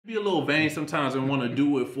be a little vain sometimes and want to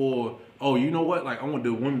do it for, oh, you know what? Like, I want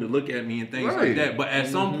the women to look at me and things like that. But at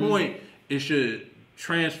some point, it should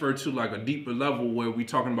transfer to like a deeper level where we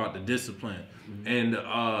talking about the discipline and,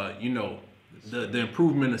 you know, the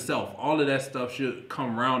improvement of self. All of that stuff should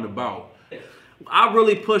come roundabout. I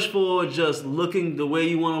really push for just looking the way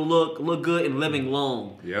you want to look good, and living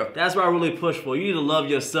long. Yep. That's what I really push for. You need to love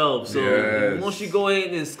yourself. So once you go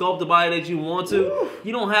ahead and sculpt the body that you want to,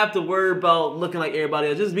 you don't have to worry about looking like everybody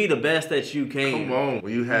else. Just be the best that you can. Come on.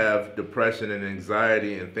 When you have depression and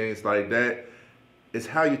anxiety and things like that, it's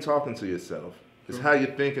how you're talking to yourself. It's how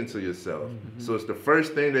you're thinking to yourself. So it's the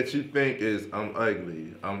first thing that you think is, I'm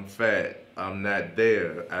ugly, I'm fat, I'm not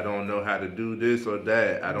there, I don't know how to do this or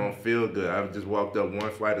that, I don't feel good. I've just walked up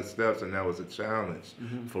one flight of steps and that was a challenge.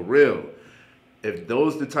 For real. If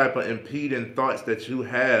those the type of impeding thoughts that you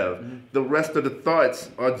have, the rest of the thoughts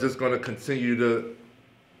are just going to continue to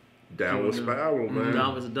downward spiral, man.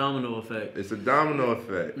 It's a domino effect. It's a domino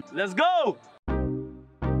effect. Let's go!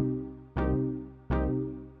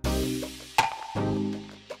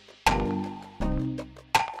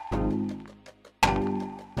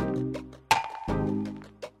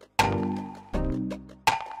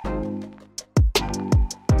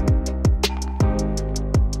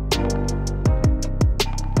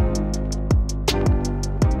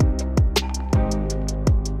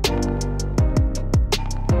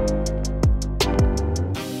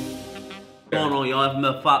 Going on, y'all?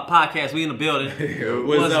 FMF podcast. We in the building.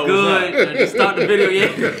 What's good? Just start the video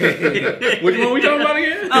yet? Which one we talking about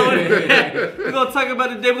again? We're gonna talk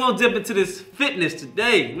about it today. We're gonna dip into this fitness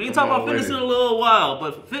today. We ain't talk about fitness in a little while,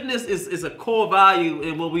 but fitness is a core value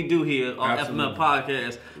in what we do here on FMF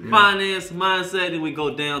podcast. Finance, mindset, and we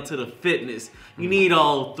go down to the fitness. You need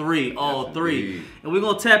all three, and we're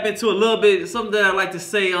gonna tap into a little bit something that I like to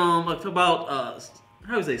say about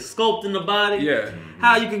how do you say, sculpting the body? Yeah.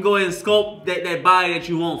 How you can go ahead and sculpt that body that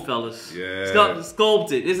you want, fellas. Yeah.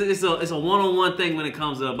 Sculpt it. It's a one-on-one thing when it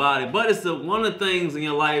comes to the body, but it's one of the things in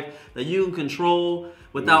your life that you can control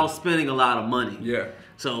without spending a lot of money. Yeah.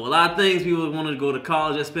 So a lot of things, people want to go to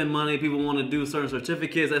college that spend money. People want to do certain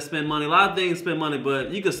certificates that spend money. A lot of things spend money, but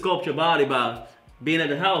you can sculpt your body by being at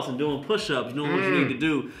the house and doing push-ups, doing what you need to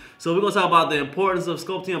do. So we're going to talk about the importance of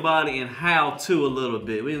sculpting your body and how to a little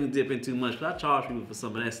bit. We didn't dip in too much, because I charge people for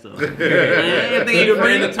some of that stuff. Everything ain't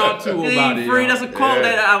free to talk to about it. Free. That's a quote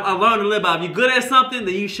that I learned to live by. If you're good at something,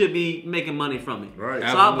 then you should be making money from it. Right.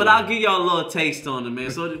 So but I'll give y'all a little taste on it,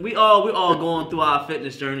 man. So we all going through our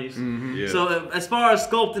fitness journeys. So as far as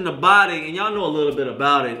sculpting the body, and y'all know a little bit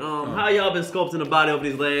about it, how y'all been sculpting the body over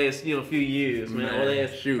these last few years, man?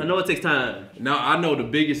 I know it takes time. Now, I know the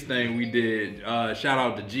biggest thing we did, shout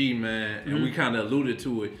out to G, man, and we kind of alluded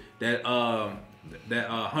to it, that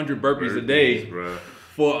 100 burpees a day, bro.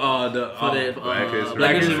 For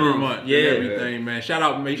Black History Month, yeah, and everything, man. Shout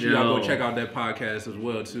out, make sure y'all go check out that podcast as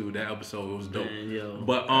well too. That episode was dope. Man,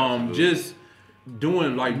 but just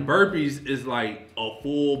doing like burpees is like a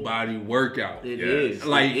full body workout. It is.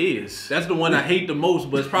 Like, that's the one I hate the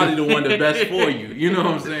most, but it's probably the one the best for you. You know what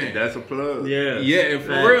I'm saying? That's a plug. Yeah. Yeah, and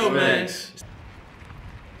for real, man.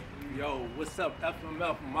 Yo, what's up,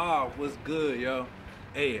 FMF Mob? What's good, yo?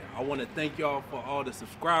 Hey, I want to thank y'all for all the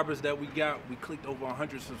subscribers that we got. We clicked over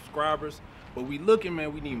 100 subscribers, but we looking,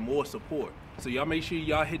 man, we need more support. So y'all make sure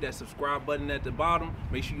y'all hit that subscribe button at the bottom.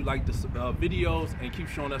 Make sure you like the videos and keep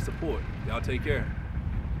showing us support. Y'all take care.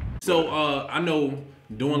 So I know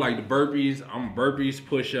doing like the burpees,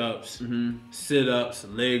 push-ups, sit-ups,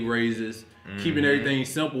 leg raises, keeping everything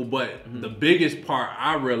simple. But the biggest part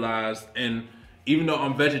I realized, and even though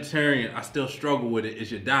I'm vegetarian, I still struggle with it, is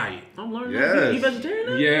your diet. I'm learning. You vegetarian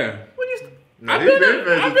now? Yeah. No, I've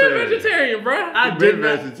been vegetarian, bro. I've been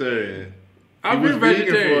vegetarian. I've been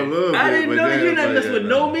vegetarian for a little bit. I didn't know you not mess with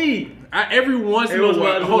no meat. Every once in a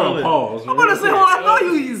while. Hold on, pause. I'm about to say, I thought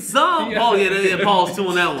you eat some. Oh yeah, pause too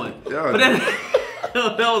on that one. But then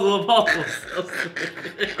that was a little pause.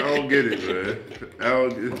 I don't get it, man. I don't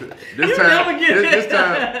get it. This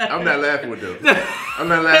time, I'm not laughing with them. I'm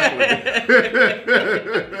not laughing with them.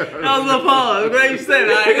 That was a little pause. Great you said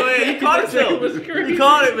it. All right, go ahead. You caught it, though. You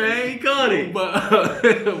caught it, man. You caught it.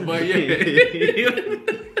 But yeah.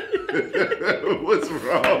 What's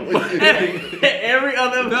wrong with you? Every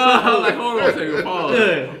other episode. No, I was like, hold on a second,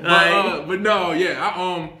 pause. But no,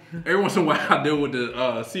 yeah, every once in a while I deal with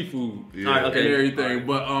the seafood and everything.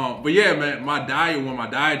 But yeah, man, when my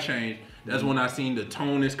diet changed, that's when I seen the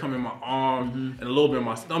tonus come in my arms and a little bit in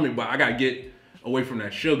my stomach. But I gotta get away from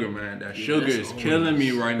that sugar, man. That sugar is killing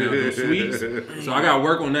me right now. The sweets, so I gotta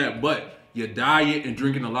work on that. But your diet and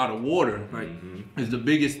drinking a lot of water, is the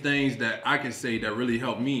biggest things that I can say that really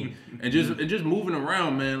helped me. And just moving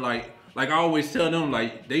around, man, like I always tell them,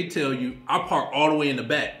 like they tell you, I park all the way in the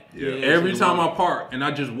back. Yeah. Every time I park, and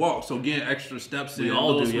I just walk. So getting extra steps in,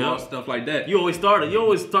 little small stuff like that. You always start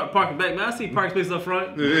parking back, man. I see parking spaces up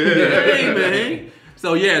front. Hey, man.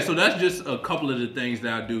 So yeah, so that's just a couple of the things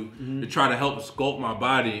that I do to try to help sculpt my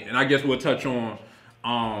body. And I guess we'll touch on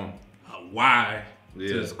why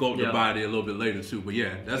to sculpt the body a little bit later too. But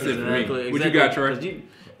yeah, that's it for me. What you got, Trey?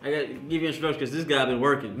 I got to give you instructions because this guy been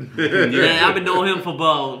working. Man, I've been knowing him for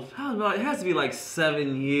about, I don't know, it has to be like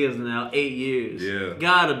 7 years now, 8 years. Yeah.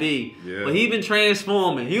 Gotta be. Yeah. But he been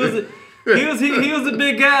transforming. He was a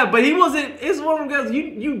big guy, but he wasn't, it's one of them guys,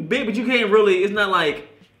 you big, but you can't really, it's not like,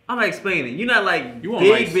 I'm not explaining. You're not like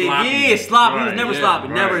big. Sloppy. Yeah, sloppy. Right, he was never sloppy.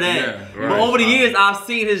 Never that. Yeah, but over the years, I've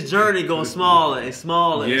seen his journey go smaller and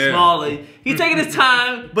smaller and smaller. He's taking his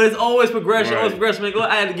time, but it's always progression. Always progression. Man,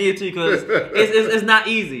 I had to give it to you because it's not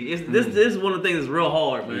easy. This is one of the things that's real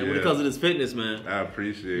hard, man, when it comes to this fitness, man. I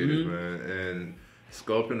appreciate it, man. And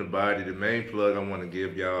sculpting the body, the main plug I want to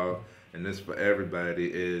give y'all, and this for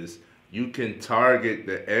everybody, is you can target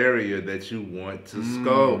the area that you want to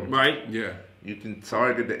sculpt. Right? Yeah. You can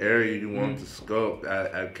target the area you want to sculpt.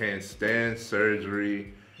 I can't stand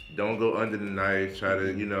surgery. Don't go under the knife. Try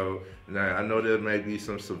to, now I know there may be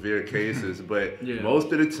some severe cases, but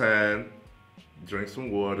most of the time, drink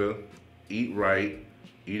some water, eat right,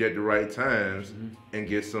 eat at the right times, and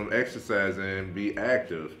get some exercise in, be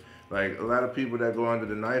active. Like a lot of people that go under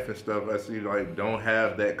the knife and stuff, I see like don't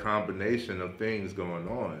have that combination of things going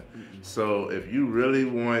on. So if you really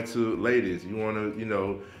want to, ladies, you want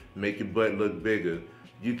to, make your butt look bigger,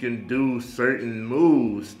 you can do certain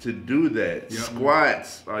moves to do that.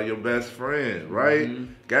 Squats are your best friend, right?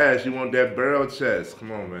 Guys, you want that barrel chest?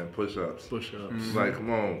 Come on, man, push-ups. Push-ups. Like, come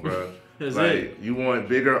on, bro. You want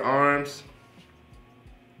bigger arms?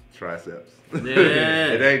 Triceps. Yeah.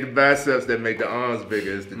 It ain't the biceps that make the arms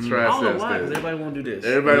bigger, it's the triceps. I don't know why, because everybody want to do this.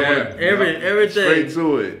 Everybody want everything. Straight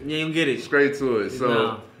to it. You ain't get it. Straight to it.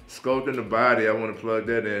 So sculpting the body, I want to plug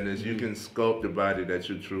that in, is you can sculpt the body that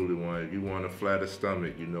you truly want. If you want a flatter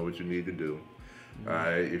stomach, you know what you need to do. All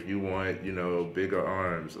right. If you want, bigger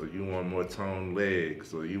arms, or you want more toned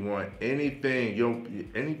legs, or you want anything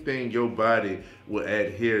your body will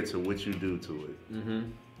adhere to what you do to it.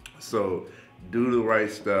 So do the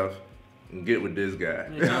right stuff and get with this guy.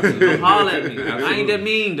 Don't holler at me. I ain't that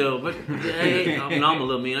mean though, but I'm a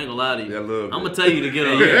little mean. I ain't gonna lie to you. I'm gonna tell you to get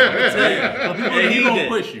up. I'm gonna tell you. He gonna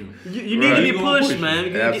push you. You need to be pushed, man.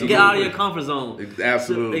 You need to get out of your comfort zone.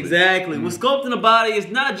 Absolutely. Exactly. With sculpting the body, it's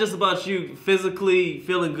not just about you physically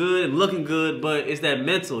feeling good and looking good, but it's that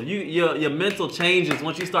mental. Your mental changes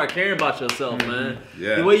once you start caring about yourself, man.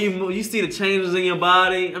 The way you see the changes in your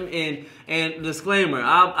body. And disclaimer,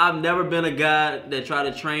 I've never been a guy that try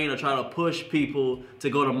to train or try to push people to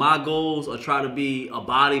go to my goals or try to be a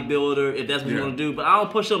bodybuilder if that's what you want to do. But I don't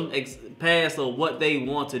push them past what they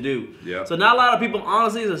want to do. So not a lot of people,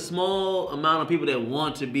 honestly, it's a small amount of people that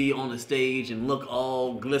want to be on the stage and look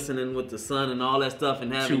all glistening with the sun and all that stuff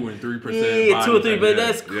and have 2 and 3%. Yeah, 2 or 3%, but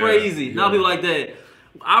that's crazy. Not people like that.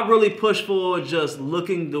 I really push for just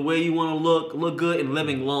looking the way you want to look good, and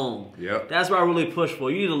living long. That's what I really push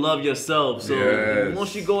for. You need to love yourself. So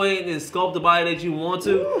once you go ahead and sculpt the body that you want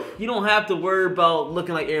to, you don't have to worry about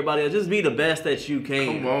looking like everybody else. Just be the best that you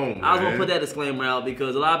can. Come on, man. I was gonna put that disclaimer out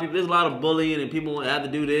because a lot of people, there's a lot of bullying and people have to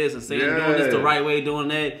do this and saying doing this the right way, doing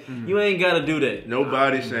that. You ain't gotta do that. No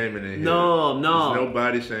body shaming in here. No. There's no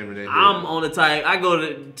body shaming in here. I'm on the type. I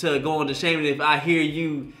go to go into shaming if I hear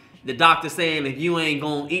you. The doctor saying if you ain't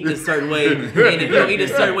gonna eat this certain way, and if you don't eat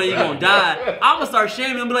this certain way, you're gonna die. I'm gonna start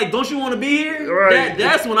shaming them, be like, don't you wanna be here? Right.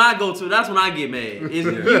 That's when I go to, that's when I get mad.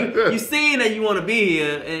 You seeing that you wanna be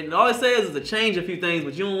here, and all it says is to change a few things,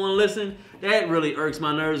 but you don't wanna listen. That really irks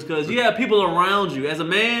my nerves, because you have people around you. As a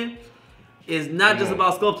man, it's not just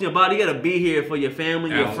about sculpting your body. You gotta be here for your family,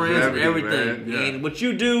 your friends, and everything. And what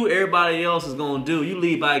you do, everybody else is gonna do. You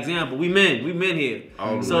lead by example. We men here.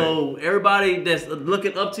 So everybody that's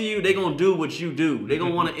looking up to you, they gonna do what you do. They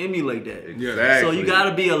gonna want to emulate that. Exactly. So you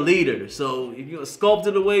gotta be a leader. So if you're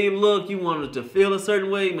sculpted the way you look, you want it to feel a certain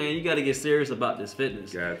way, man. You gotta get serious about this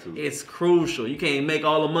fitness. Got to. It's crucial. You can't make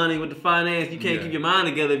all the money with the finance. You can't keep your mind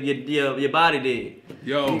together if your body dead.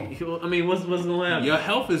 I mean, what's gonna happen? Your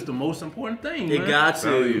health is the most important thing. It got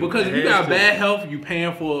to. Because if you got bad health, you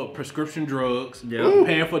paying for prescription drugs,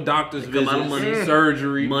 paying for doctor's visits,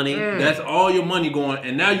 surgery. Money. That's all your money going.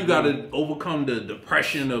 And now you got to overcome the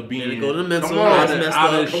depression of being go to the mental out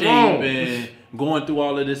of shape and going through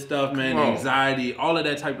all of this stuff, man. Anxiety, all of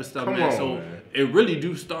that type of stuff, man. So it really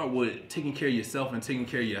do start with taking care of yourself and taking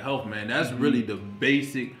care of your health, man. That's really the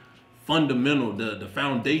basic, fundamental, the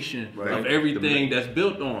foundation of everything that's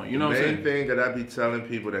built on. You know what I'm saying? The main thing that I be telling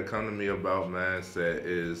people that come to me about mindset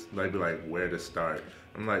is like where to start.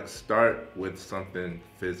 I'm like, start with something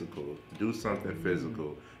physical. Do something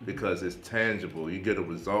physical because it's tangible. You get a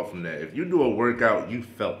result from that. If you do a workout, you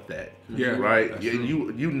felt that. Yeah. Right?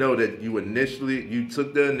 You know that you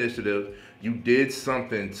took the initiative, you did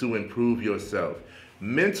something to improve yourself.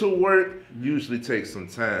 Mental work usually takes some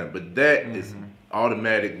time, but that is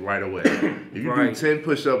automatic right away. If you do 10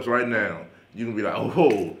 push-ups right now, you can be like,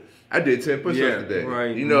 oh, I did 10 push-ups today.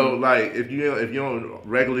 Right. You know, like if you don't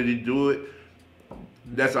regularly do it,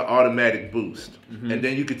 that's an automatic boost. And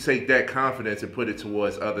then you can take that confidence and put it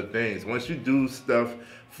towards other things. Once you do stuff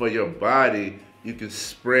for your body, you can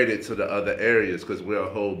spread it to the other areas because we're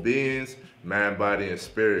whole beings, mind, body, and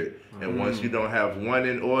spirit. And once you don't have one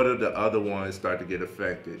in order, the other ones start to get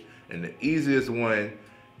affected. And the easiest one,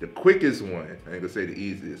 the quickest one, I ain't gonna say the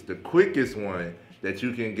easiest, the quickest one that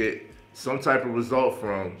you can get some type of result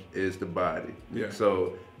from is the body. Yeah.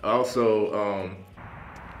 So also, oh,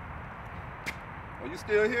 you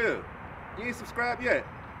still here? You ain't subscribed yet?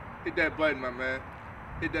 Hit that button, my man.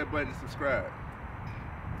 Hit that button to subscribe.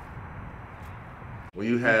 When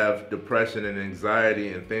you have depression and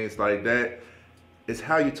anxiety and things like that, it's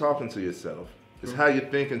how you're talking to yourself. It's how you're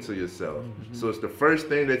thinking to yourself. So it's the first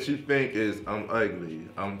thing that you think is, I'm ugly,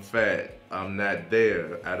 I'm fat, I'm not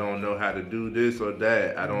there, I don't know how to do this or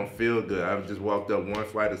that, I don't feel good. I just walked up one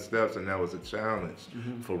flight of steps and that was a challenge.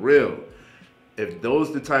 For real. If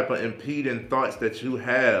those the type of impeding thoughts that you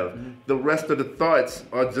have, the rest of the thoughts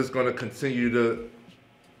are just gonna continue to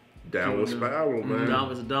downward spiral, man.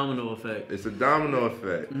 It's a domino effect. It's a domino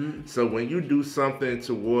effect. So when you do something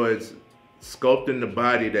towards sculpting the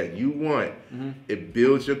body that you want, it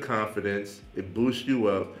builds your confidence, it boosts you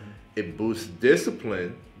up, it boosts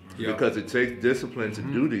discipline, because it takes discipline to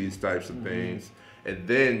do these types of things. And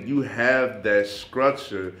then you have that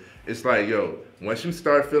structure. It's like, yo, once you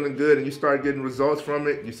start feeling good and you start getting results from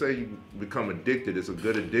it, you say you become addicted. It's a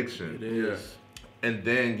good addiction. It is. And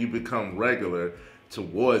then you become regular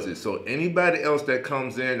towards it. So anybody else that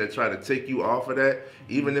comes in that try to take you off of that,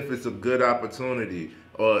 even if it's a good opportunity,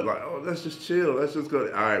 or like, oh, let's just chill, let's just go.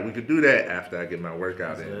 All right, we could do that after I get my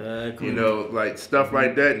workout in. You know, like stuff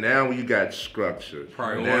like that. Now you got structure.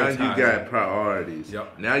 Now you got priorities.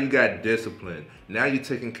 Now you got discipline. Now you're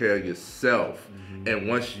taking care of yourself. And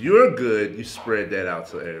once you're good, you spread that out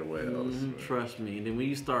to everywhere else. Trust me. And then when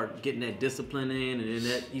you start getting that discipline in, and then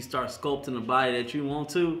that you start sculpting the body that you want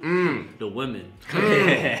to, the women. Come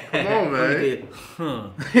on, man.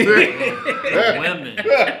 Women.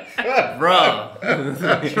 Bruh.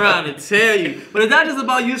 I'm trying to tell you. But it's not just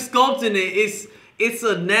about you sculpting it. It's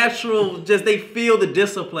a natural, just they feel the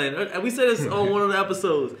discipline. And we said this on one of the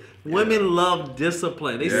episodes. Women love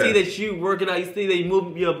discipline. They see that you working out. You see they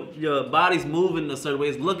move your body's moving a certain way.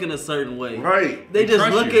 It's looking a certain way. Right. They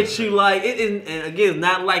just look at you like it. And again, it's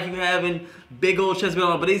not like you having big old chest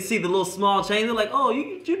on, but they see the little small change. They're like, oh,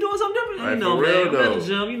 you doing something different. Right, you know, man. I'm at the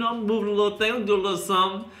gym. You know, I'm moving a little thing. I'm doing a little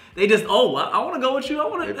something. They just, oh, I want to go with you. I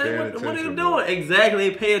want to. What are you doing? Exactly.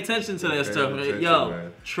 They pay attention to that stuff. Yo,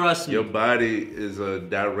 man. Trust me. Your body is a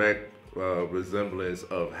direct resemblance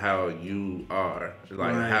of how you are.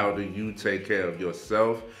 Like, how do you take care of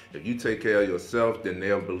yourself? If you take care of yourself, then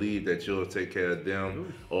they'll believe that you'll take care of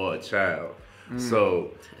them or a child.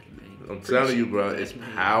 So I'm telling you, bro, it's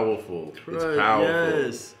powerful. It's powerful.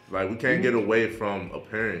 Yes. Like, we can't get away from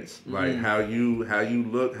appearance. Like, how you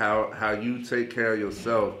look, how you take care of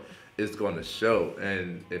yourself is going to show.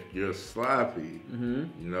 And if you're sloppy, you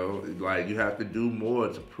know, like, you have to do more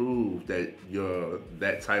to prove that you're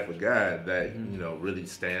that type of guy that, you know, really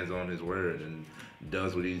stands on his word and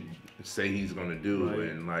does what he say he's going to do.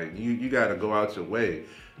 And, like, you got to go out your way.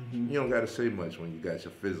 You don't got to say much when you got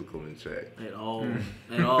your physical in check. At all.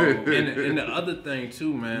 At all. And the other thing,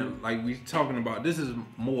 too, man, like we talking about, this is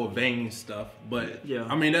more vain stuff, but,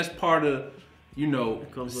 I mean, that's part of, you know,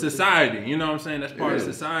 society. You know what I'm saying? That's part of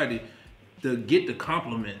society. To get the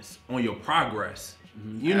compliments on your progress.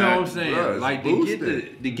 You know what I'm saying? Like,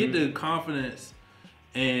 to get the confidence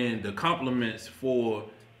and the compliments for,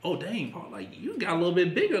 oh dang, Paul, like you got a little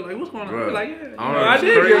bit bigger. Like, what's going on? Bro, like, I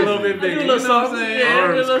did get a little bit bigger. You know what I'm saying?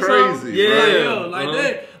 Arms crazy. Yeah, like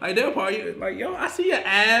that. like they'll probably like, yo, I see your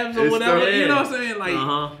abs or whatever. You know what I'm saying?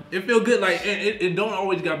 Like it feel good. Like it don't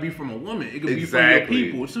always gotta be from a woman. It could be from your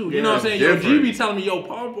people too. You know what I'm saying? Yo, G be telling me, yo,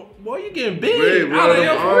 Paul, boy, you getting big. Bro, like,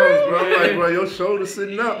 yo, for real? Bro, like, bro, your shoulders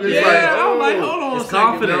sitting up. It's like, I'm like, hold on, it's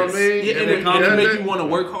confidence. You know what I mean? And it make you want to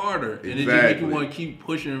work harder, and it just make you want to keep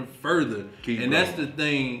pushing further. And that's the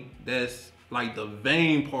thing that's like the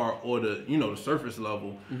vein part or the the surface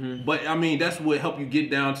level. But I mean, that's what help you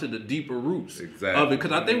get down to the deeper roots of it.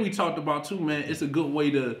 Because I think we talked about too, man. It's a good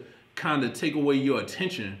way to kind of take away your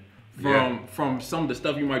attention from some of the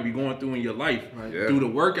stuff you might be going through in your life through the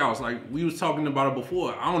workouts. Like we was talking about it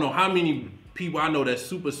before. I don't know how many people I know that's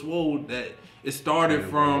super swole that it started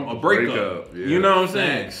from a breakup. You know what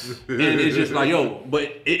I'm saying? And it's just like, yo, but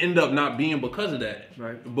it ended up not being because of that.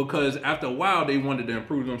 Right. Because after a while, they wanted to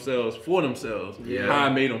improve themselves for themselves. How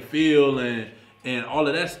it made them feel and all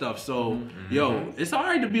of that stuff. So, yo, it's all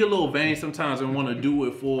right to be a little vain sometimes and want to do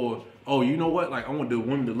it for, oh, you know what? Like, I want the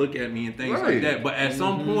women to look at me and things like that. But at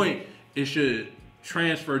some point, it should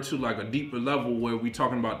transfer to like a deeper level where we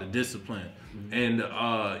talking about the discipline and,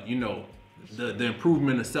 the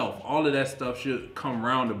improvement of self. All of that stuff should come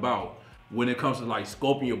roundabout when it comes to like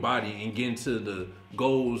sculpting your body and getting to the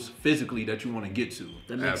goals physically that you want to get to.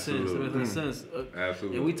 That makes sense. That makes sense.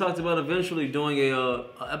 Absolutely. And we talked about eventually doing a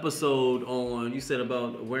episode on, you said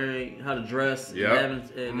about wearing, how to dress and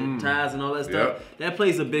having ties and all that stuff. That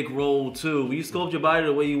plays a big role too. When you sculpt your body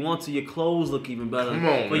the way you want to, your clothes look even better. Come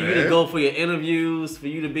on, for you to go for your interviews, for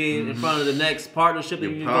you to be in front of the next partnership that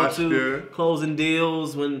you go to, closing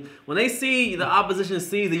deals. When they see, the opposition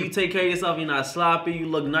sees that you take care of yourself, you're not sloppy, you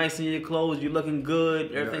look nice in your clothes, you're looking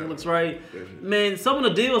good, everything looks right. Man, some of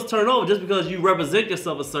the deals turn over just because you represent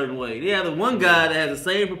yourself a certain way. They have the one guy that has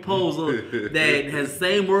the same proposal, that has the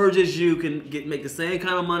same words as you, can make the same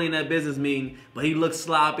kind of money in that business meeting, but he looks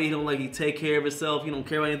sloppy, he don't like, he take care of himself, he don't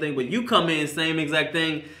care about anything, but you come in, same exact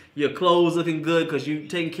thing, your clothes looking good because you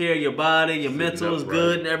taking care of your body, your mental is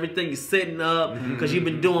good and everything. You're sitting up because you've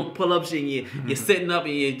been doing pull-ups and you're sitting up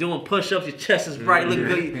and you're doing push-ups. Your chest is bright,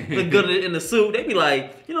 look good in the suit. They be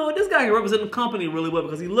like, you know, this guy can represent the company really well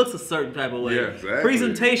because he looks a certain type of way. Yeah, exactly.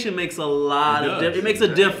 Presentation makes a lot of difference. It makes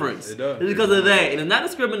a difference. It does. It's because of that. And it's not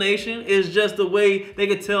discrimination. It's just the way they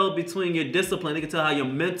can tell between your discipline. They can tell how your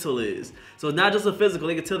mental is. So it's not just a physical.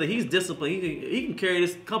 They can tell that he's disciplined. He can carry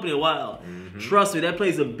this company a while. Trust me, that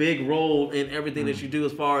plays a big role in everything that you do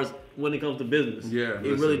as far as when it comes to business. Yeah,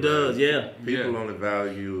 it really does. Yeah, people only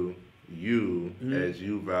value you as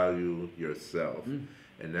you value yourself,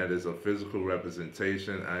 and that is a physical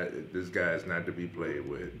representation. This guy is not to be played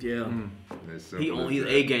with. Yeah, he's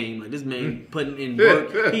A game. Like this man putting in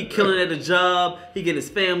work. He killing at the job. He getting his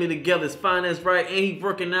family together, his finance right, and he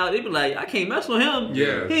working out. They be like, I can't mess with him.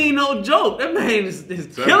 Yeah, he ain't no joke. That man is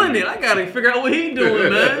killing it. I gotta figure out what he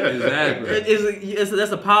doing, man. Exactly.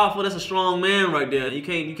 That's a powerful. That's a strong man right there. You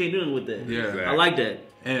can't do nothing with that. Yeah, exactly. I like that.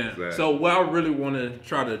 And so what I really want to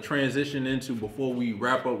try to transition into before we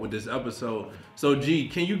wrap up with this episode. So G,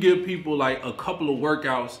 can you give people like a couple of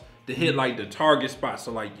workouts to hit like the target spots?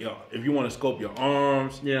 So like, yo, if you want to sculpt your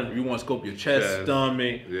arms, if you want to sculpt your chest,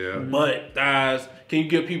 stomach, butt, thighs, can you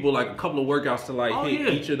give people like a couple of workouts to like hit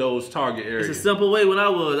each of those target areas? It's a simple way. When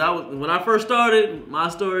I first started, my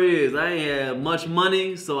story is I ain't had much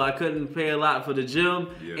money, so I couldn't pay a lot for the gym,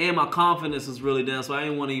 and my confidence was really down, so I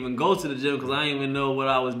didn't want to even go to the gym because I didn't even know what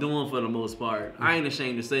I was doing for the most part. I ain't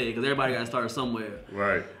ashamed to say it because everybody got to start somewhere.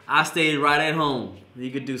 Right. I stayed right at home. You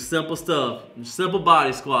could do simple stuff, simple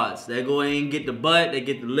body squats. They go in and get the butt, they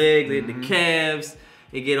get the legs, they get the calves.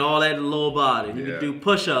 They get all that in the lower body. You can do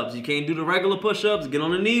push-ups. You can't do the regular push-ups. Get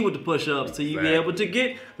on the knee with the push-ups till you be able to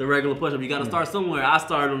get the regular push-up. You got to start somewhere. I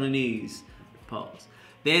started on the knees. Pause.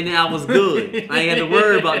 Then I was good. I ain't had to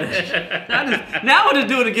worry about that. Now I just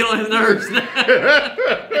do it to get on his nerves.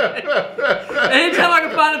 Anytime I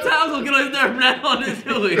can find a time, I'm going to get on his nerves now. I'll just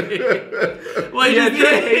do it. Well, you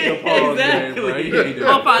hate the pause. Exactly.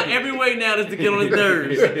 I'll find every way now just to get on his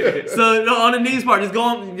nerves. So on the knees part, just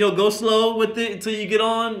go slow with it until you get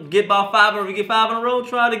on. Get about 5, or if you get 5 in a row,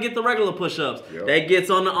 try to get the regular push-ups. That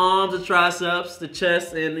gets on the arms, the triceps, the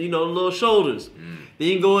chest, and the little shoulders. Then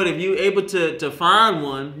you can go ahead, if you're able to find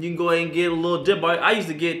one, you can go ahead and get a little dip. I used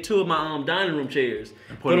to get 2 of my dining room chairs.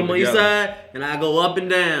 Put them on each side, and I go up and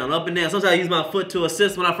down, up and down. Sometimes I use my foot to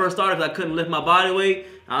assist when I first started because I couldn't lift my body weight.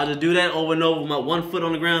 I'll just do that over and over with my 1 foot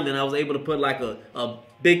on the ground. Then I was able to put like a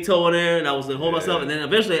big toe in there, and I was to hold myself, and then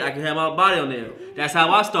eventually I could have my body on there. That's how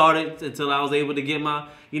I started until I was able to get my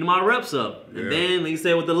my reps up. And then, like you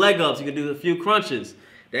said, with the leg ups, you can do a few crunches.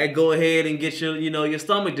 That go ahead and get your your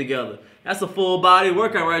stomach together. That's a full body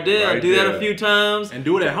workout right there. Do that a few times. And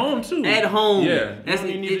do it at home too. At home. Yeah.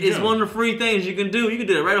 It's one of the free things you can do. You can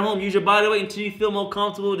do it right at home. Use your body weight until you feel more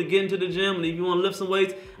comfortable to get into the gym. And if you want to lift some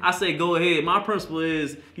weights, I say go ahead. My principle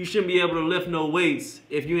is you shouldn't be able to lift no weights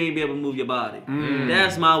if you ain't be able to move your body.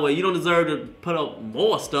 That's my way. You don't deserve to put up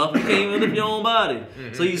more stuff. You can't even lift your own body.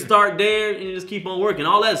 So you start there and you just keep on working.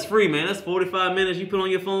 All that's free, man. That's 45 minutes. You put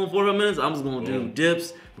on your phone 45 minutes. I'm just going to do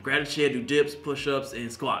dips. Grab the chair, do dips, push-ups,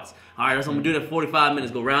 and squats. All right, that's what I'm gonna do that 45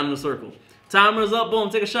 minutes. Go round in a circle. Timer's up, boom,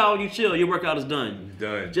 take a shower, you chill. Your workout is done.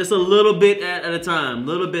 Just a little bit at a time.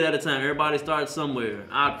 Little bit at a time. Everybody starts somewhere.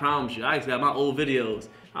 I promise you. I actually got my old videos.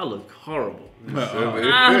 I look horrible.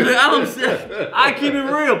 I keep it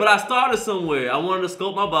real, but I started somewhere. I wanted to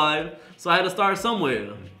sculpt my body, so I had to start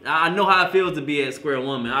somewhere. I know how it feels to be at square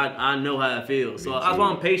one, man. I know how it feels. So that's why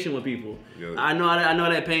I'm patient with people. I know how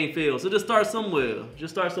that pain feels. So just start somewhere.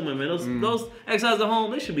 Just start somewhere, man. Those exercises at home,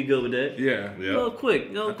 they should be good with that. Yeah. A little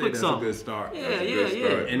quick. Quick that's something. a good start. Yeah.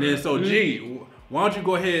 And then, so G, why don't you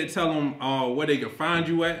go ahead and tell them where they can find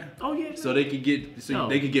you at? Oh yeah. So they could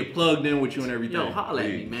get plugged in with you and everything. Yo, holla at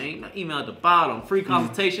me, man. My email at the bottom. Free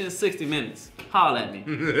consultation, 60 minutes. Holla at me.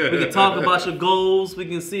 We can talk about your goals. We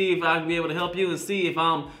can see if I can be able to help you and see if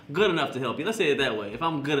I'm good enough to help you. Let's say it that way. If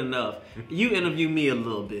I'm good enough, you interview me a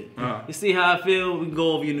little bit. You see how I feel? We can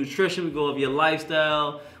go over your nutrition. We can go over your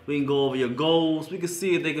lifestyle. We can go over your goals. We can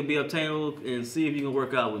see if they can be obtainable and see if you can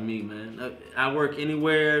work out with me, man. I work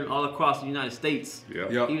anywhere, all across the United States.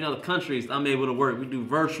 Even other countries, I'm able to work. We do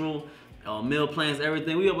virtual, meal plans,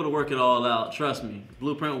 everything. We able to work it all out. Trust me.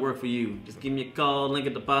 Blueprint will work for you. Just give me a call. Link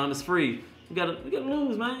at the bottom. It's free. We gotta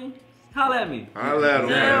lose, man. Holla at me. Holla at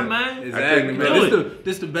him, man. Exactly, man.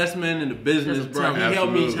 This the best man in the business, bro.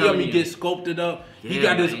 He helped me get sculpted up. He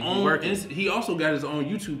got his own. He also got his own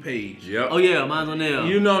YouTube page. Oh yeah, mine's on there.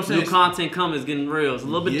 You know what I'm saying? New content coming. It's getting real. It's a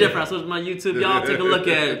little bit different. I switched my YouTube. Y'all take a look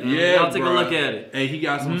at it. Y'all take a look at it. And he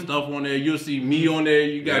got some stuff on there. You'll see me on there.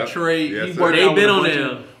 You got Trey. They've been on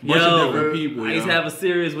there. Bunch of different people. I used to have a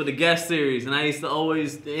series with the guest series, and I used to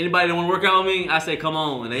always anybody that want to work out with me, I say come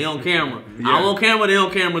on, and they on camera. I'm on camera. They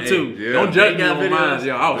on camera too. Don't judge me on mine,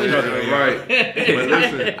 yo. I was struggling. Right. But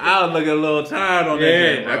listen, I was looking a little tired on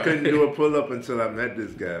that. I couldn't do a pull up until I met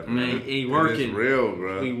this guy. Man, he working. It's real,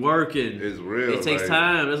 bro. He working. It's real. It takes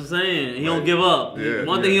time. That's what I'm saying. He don't give up.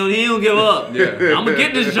 One thing he don't give up. I'm gonna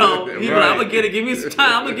get this jump. He like, I'm gonna get it. Give me some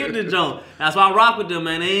time. I'm gonna get this jump. That's why I rock with them,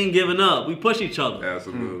 man. They ain't giving up. We push each other.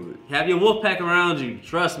 Absolutely. Have your wolf pack around you.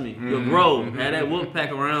 Trust me. You'll grow. Have that wolf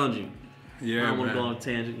pack around you. Yeah, I don't want to go on a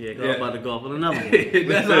tangent. I'm about to go off on another one.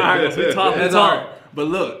 That's all right. We talk. But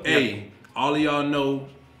look, hey, all of y'all know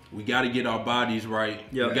we got to get our bodies right.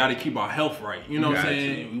 We got to keep our health right. You know what I'm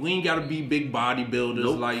saying? We ain't got to be big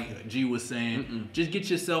bodybuilders like G was saying. Just get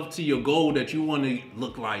yourself to your goal that you want to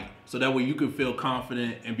look like, so that way you can feel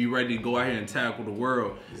confident and be ready to go out here and tackle the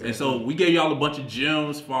world. And so we gave y'all a bunch of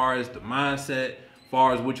gems as far as the mindset, as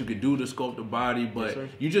far as what you could do to sculpt the body. But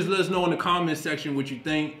you just let us know in the comment section what you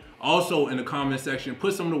think. Also in the comment section,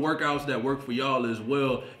 put some of the workouts that work for y'all as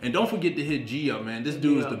well. And don't forget to hit G up, man. This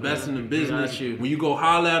dude is the best in the business. When you go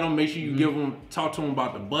holler at him, make sure you talk to him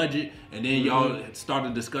about the budget, and then y'all start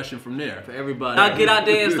a discussion from there. For everybody. Now get out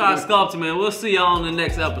there and start sculpting, man. We'll see y'all on the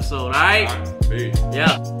next episode, all right? Peace.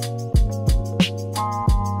 Yeah.